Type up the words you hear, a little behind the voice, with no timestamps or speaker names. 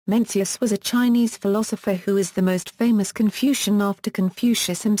Mencius was a Chinese philosopher who is the most famous Confucian after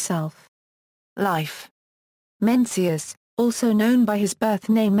Confucius himself. Life. Mencius, also known by his birth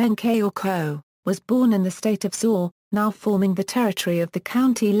name Meng4 Tzu3, was born in the state of Zhuo, now forming the territory of the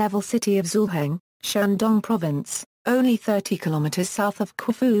county-level city of Zhuheng, Shandong Province, only 30 kilometers south of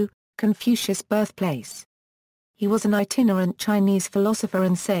Corfu, Confucius' birthplace. He was an itinerant Chinese philosopher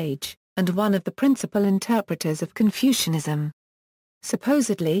and sage, and one of the principal interpreters of Confucianism.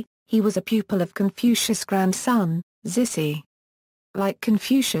 Supposedly, he was a pupil of Confucius' grandson, Zisi. Like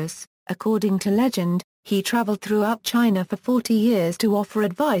Confucius, according to legend, he traveled throughout China for 40 years to offer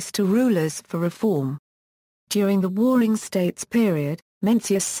advice to rulers for reform. During the Warring States period,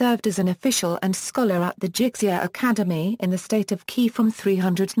 Mencius served as an official and scholar at the Jixia Academy in the state of Qi from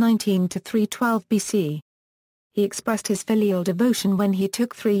 319 to 312 BC. He expressed his filial devotion when he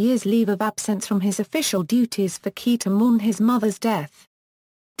took 3 years' leave of absence from his official duties for Qi to mourn his mother's death.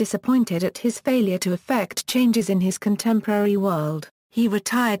 Disappointed at his failure to effect changes in his contemporary world, he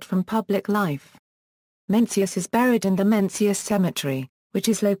retired from public life. Mencius is buried in the Mencius Cemetery, which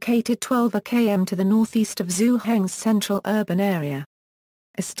is located 12 km to the northeast of Zhuheng's central urban area.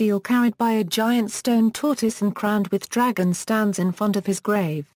 A stele carried by a giant stone tortoise and crowned with dragons stands in front of his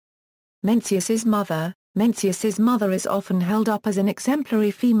grave. Mencius's mother is often held up as an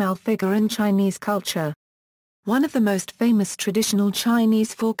exemplary female figure in Chinese culture. One of the most famous traditional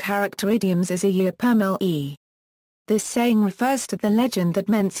Chinese four-character idioms is a ye per mel e. This saying refers to the legend that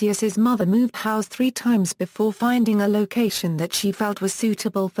Mencius's mother moved house 3 times before finding a location that she felt was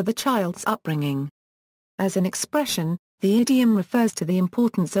suitable for the child's upbringing. As an expression, the idiom refers to the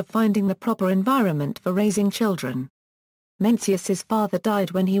importance of finding the proper environment for raising children. Mencius's father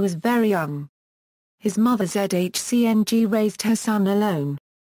died when he was very young. His mother Zhcng raised her son alone.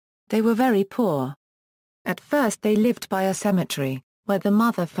 They were very poor. At first they lived by a cemetery, where the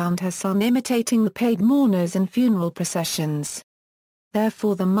mother found her son imitating the paid mourners in funeral processions.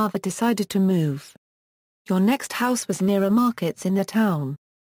 Therefore the mother decided to move. Your next house was nearer markets in the town.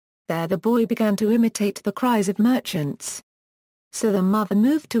 There the boy began to imitate the cries of merchants. So the mother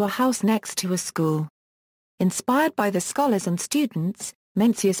moved to a house next to a school. Inspired by the scholars and students,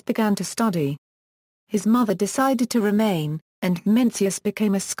 Mencius began to study. His mother decided to remain, and Mencius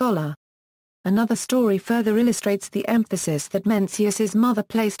became a scholar. Another story further illustrates the emphasis that Mencius's mother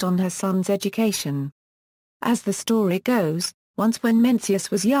placed on her son's education. As the story goes, once when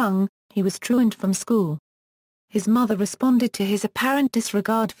Mencius was young, he was truant from school. His mother responded to his apparent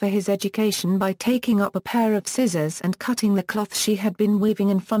disregard for his education by taking up a pair of scissors and cutting the cloth she had been weaving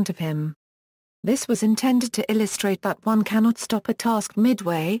in front of him. This was intended to illustrate that one cannot stop a task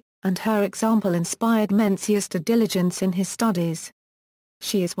midway, and her example inspired Mencius to diligence in his studies.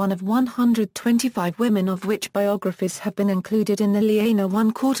 She is one of 125 women of which biographies have been included in the Liana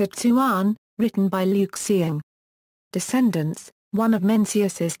 1/4 Tzuan, written by Liu Xiang. Descendants. One of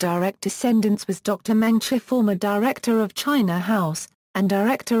Mencius's direct descendants was Dr. Meng 4 Tzu3, former director of China House, and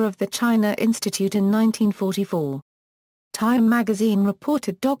director of the China Institute in 1944. Time magazine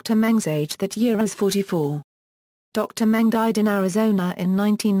reported Dr. Meng's age that year as 44. Dr. Meng died in Arizona in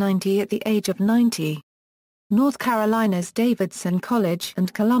 1990 at the age of 90. North Carolina's Davidson College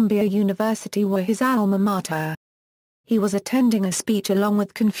and Columbia University were his alma mater. He was attending a speech along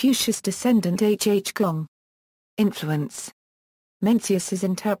with Confucius descendant H. Gong. Influence. Mencius's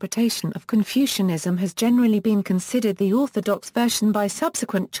interpretation of Confucianism has generally been considered the orthodox version by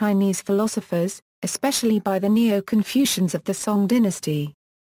subsequent Chinese philosophers, especially by the Neo-Confucians of the Song dynasty.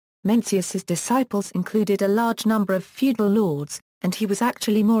 Mencius's disciples included a large number of feudal lords, and he was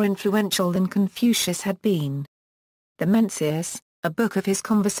actually more influential than Confucius had been. The Mencius, a book of his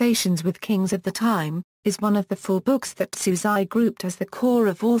conversations with kings of the time, is one of the 4 books that Tzu3 grouped as the core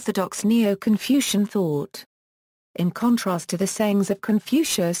of orthodox Neo-Confucian thought. In contrast to the sayings of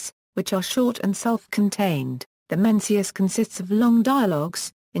Confucius, which are short and self-contained, the Mencius consists of long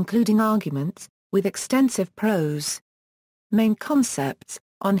dialogues, including arguments, with extensive prose. Main concepts.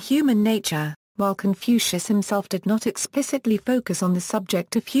 On human nature. While Confucius himself did not explicitly focus on the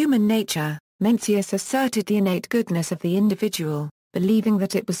subject of human nature, Mencius asserted the innate goodness of the individual, believing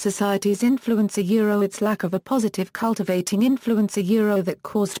that it was society's influence its lack of a positive cultivating influence that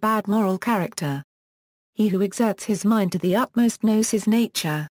caused bad moral character. He who exerts his mind to the utmost knows his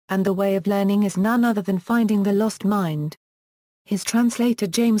nature, and the way of learning is none other than finding the lost mind. His translator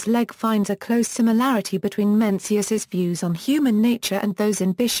James Legge finds a close similarity between Mencius's views on human nature and those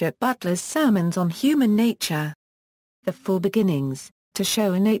in Bishop Butler's sermons on human nature. The 4 beginnings. To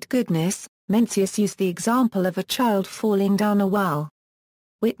show innate goodness, Mencius used the example of a child falling down a well.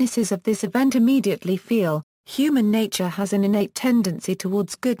 Witnesses of this event immediately feel, Human nature has an innate tendency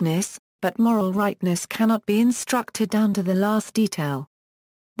towards goodness, but moral rightness cannot be instructed down to the last detail.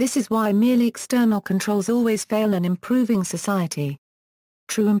 This is why merely external controls always fail in improving society.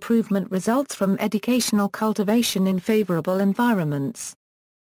 True improvement results from educational cultivation in favorable environments.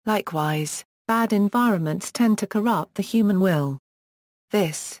 Likewise, bad environments tend to corrupt the human will.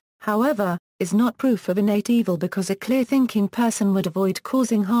 This, however, is not proof of innate evil because a clear-thinking person would avoid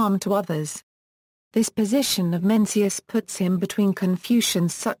causing harm to others. This position of Mencius puts him between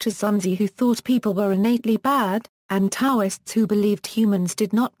Confucians such as Zhuyin who thought people were innately bad, and Taoists who believed humans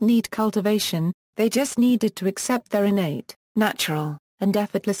did not need cultivation, they just needed to accept their innate, natural, and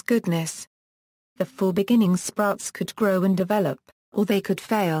effortless goodness. The four beginning sprouts could grow and develop, or they could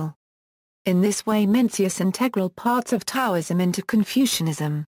fail. In this way Mencius integral parts of Taoism into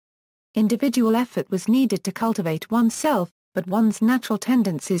Confucianism. Individual effort was needed to cultivate oneself, but one's natural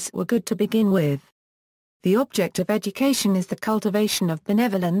tendencies were good to begin with. The object of education is the cultivation of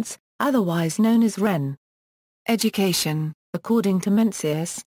benevolence, otherwise known as Ren. Education, according to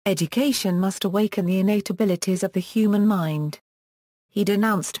Mencius, education must awaken the innate abilities of the human mind. He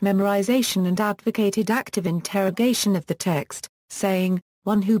denounced memorization and advocated active interrogation of the text, saying,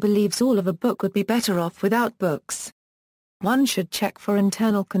 one who believes all of a book would be better off without books. One should check for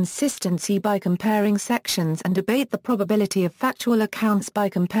internal consistency by comparing sections and debate the probability of factual accounts by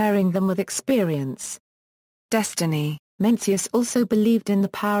comparing them with experience. Destiny. Mencius also believed in the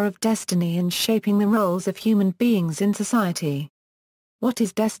power of destiny in shaping the roles of human beings in society. What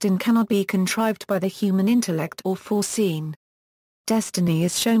is destined cannot be contrived by the human intellect or foreseen. Destiny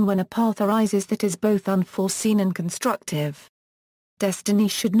is shown when a path arises that is both unforeseen and constructive. Destiny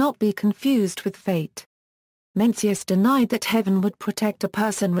should not be confused with fate. Mencius denied that heaven would protect a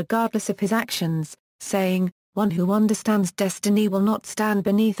person regardless of his actions, saying, one who understands destiny will not stand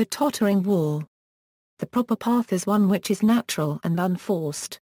beneath a tottering wall. The proper path is one which is natural and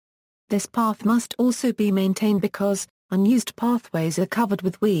unforced. This path must also be maintained because, unused pathways are covered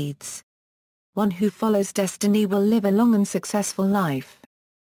with weeds. One who follows destiny will live a long and successful life.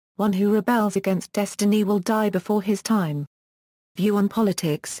 One who rebels against destiny will die before his time. View on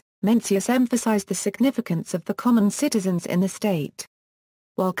politics. Mencius emphasized the significance of the common citizens in the state.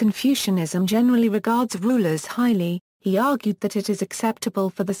 While Confucianism generally regards rulers highly, he argued that it is acceptable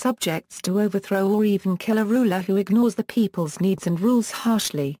for the subjects to overthrow or even kill a ruler who ignores the people's needs and rules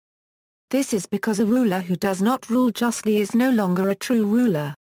harshly. This is because a ruler who does not rule justly is no longer a true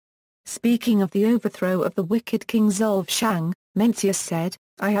ruler. Speaking of the overthrow of the wicked King Zhou of Shang, Mencius said,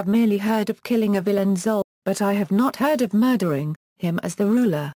 I have merely heard of killing a villain Zhou, but I have not heard of murdering him as the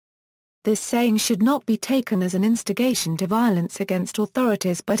ruler. This saying should not be taken as an instigation to violence against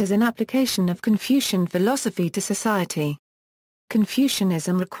authorities but as an application of Confucian philosophy to society.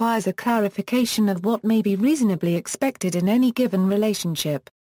 Confucianism requires a clarification of what may be reasonably expected in any given relationship.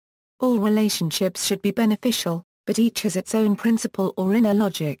 All relationships should be beneficial, but each has its own principle or inner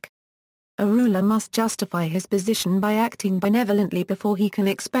logic. A ruler must justify his position by acting benevolently before he can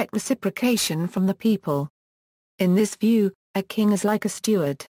expect reciprocation from the people. In this view, a king is like a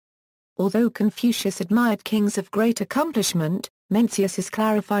steward. Although Confucius admired kings of great accomplishment, Mencius is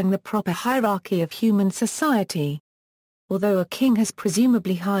clarifying the proper hierarchy of human society. Although a king has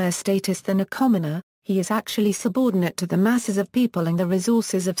presumably higher status than a commoner, he is actually subordinate to the masses of people and the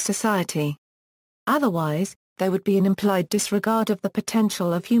resources of society. Otherwise, there would be an implied disregard of the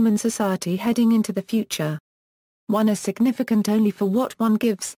potential of human society heading into the future. One is significant only for what one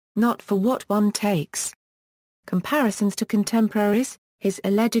gives, not for what one takes. Comparisons to contemporaries. His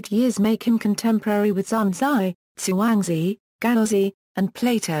alleged years make him contemporary with Zhuyin, Zhuangzi, Giles, and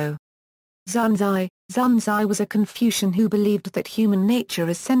Plato. Zhuyin was a Confucian who believed that human nature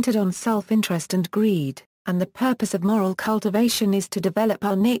is centered on self-interest and greed, and the purpose of moral cultivation is to develop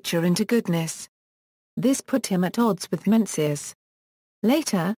our nature into goodness. This put him at odds with Mencius.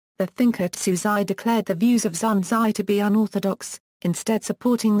 Later, the thinker 3 declared the views of Zhuyin to be unorthodox, instead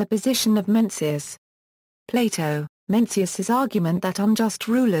supporting the position of Mencius. Plato. Mencius's argument that unjust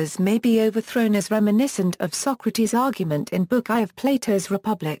rulers may be overthrown is reminiscent of Socrates' argument in Book I of Plato's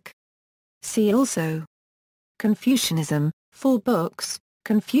Republic. See also Confucianism, 4 books,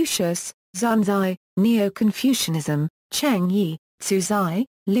 Confucius, Zhuyin, Neo-Confucianism, Cheng Yi, Zhu,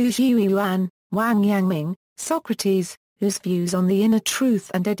 Lu Zhuyan, Wang Yangming, Socrates, whose views on the inner truth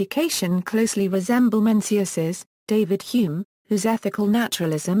and education closely resemble Mencius's, David Hume, whose ethical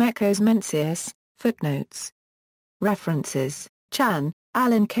naturalism echoes Mencius. Footnotes. References: Chan,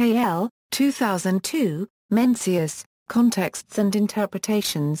 Alan K. L., 2002, Mencius, Contexts and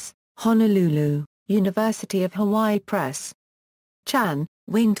Interpretations, Honolulu, University of Hawaii Press. Chan,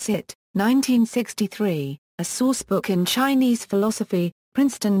 Winged Zit, 1963, A Sourcebook in Chinese Philosophy,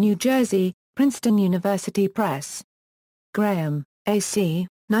 Princeton, New Jersey, Princeton University Press. Graham, A.C.,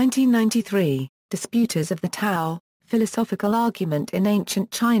 1993, Disputers of the Tao, Philosophical Argument in Ancient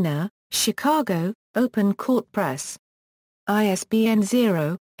China, Chicago, Open Court Press. ISBN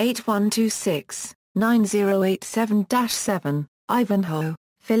 0-8126-9087-7, Ivanhoe,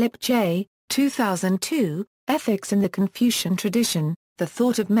 Philip J., 2002, Ethics in the Confucian Tradition, The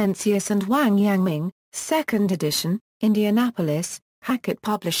Thought of Mencius and Wang Yangming, 2nd edition, Indianapolis, Hackett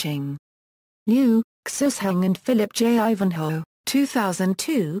Publishing. Liu, Xusheng and Philip J. Ivanhoe,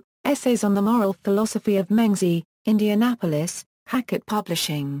 2002, Essays on the Moral Philosophy of Mèng Zǐ, Indianapolis, Hackett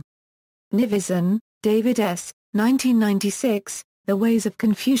Publishing. Nivison, David S., 1996, The Ways of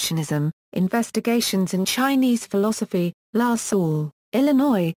Confucianism, Investigations in Chinese Philosophy, La Salle,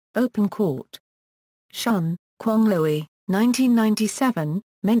 Illinois, Open Court. Shun, Kwong Louis, 1997,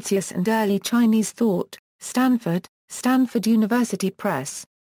 Mencius and Early Chinese Thought, Stanford, Stanford University Press.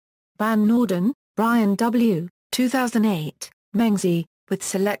 Van Norden, Brian W., 2008, Mèng Zǐ, with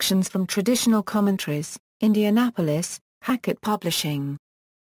selections from traditional commentaries, Indianapolis, Hackett Publishing.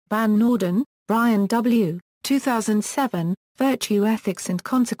 Van Norden, Brian W., 2007, Virtue Ethics and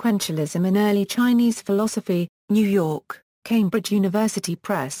Consequentialism in Early Chinese Philosophy, New York, Cambridge University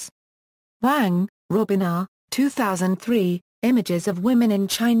Press. Wang, Robin R., 2003, Images of Women in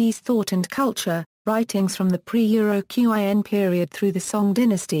Chinese Thought and Culture, Writings from the Pre-Euro-Qin Period through the Song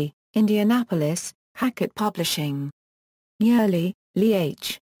Dynasty, Indianapolis, Hackett Publishing. Yearly, Lee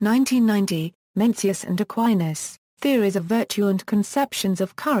H., 1990, Mencius and Aquinas, Theories of Virtue and Conceptions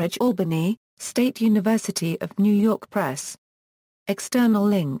of Courage, Albany, State University of New York Press. External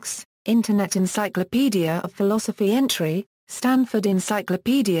links, Internet Encyclopedia of Philosophy entry, Stanford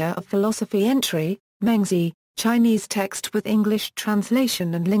Encyclopedia of Philosophy entry, Mèng Zǐ, Chinese text with English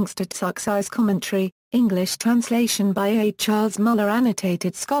translation and links to Tzuxi's commentary, English translation by A. Charles Muller,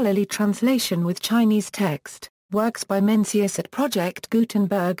 annotated scholarly translation with Chinese text, works by Mencius at Project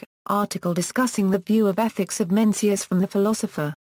Gutenberg, article discussing the view of ethics of Mencius from the philosopher.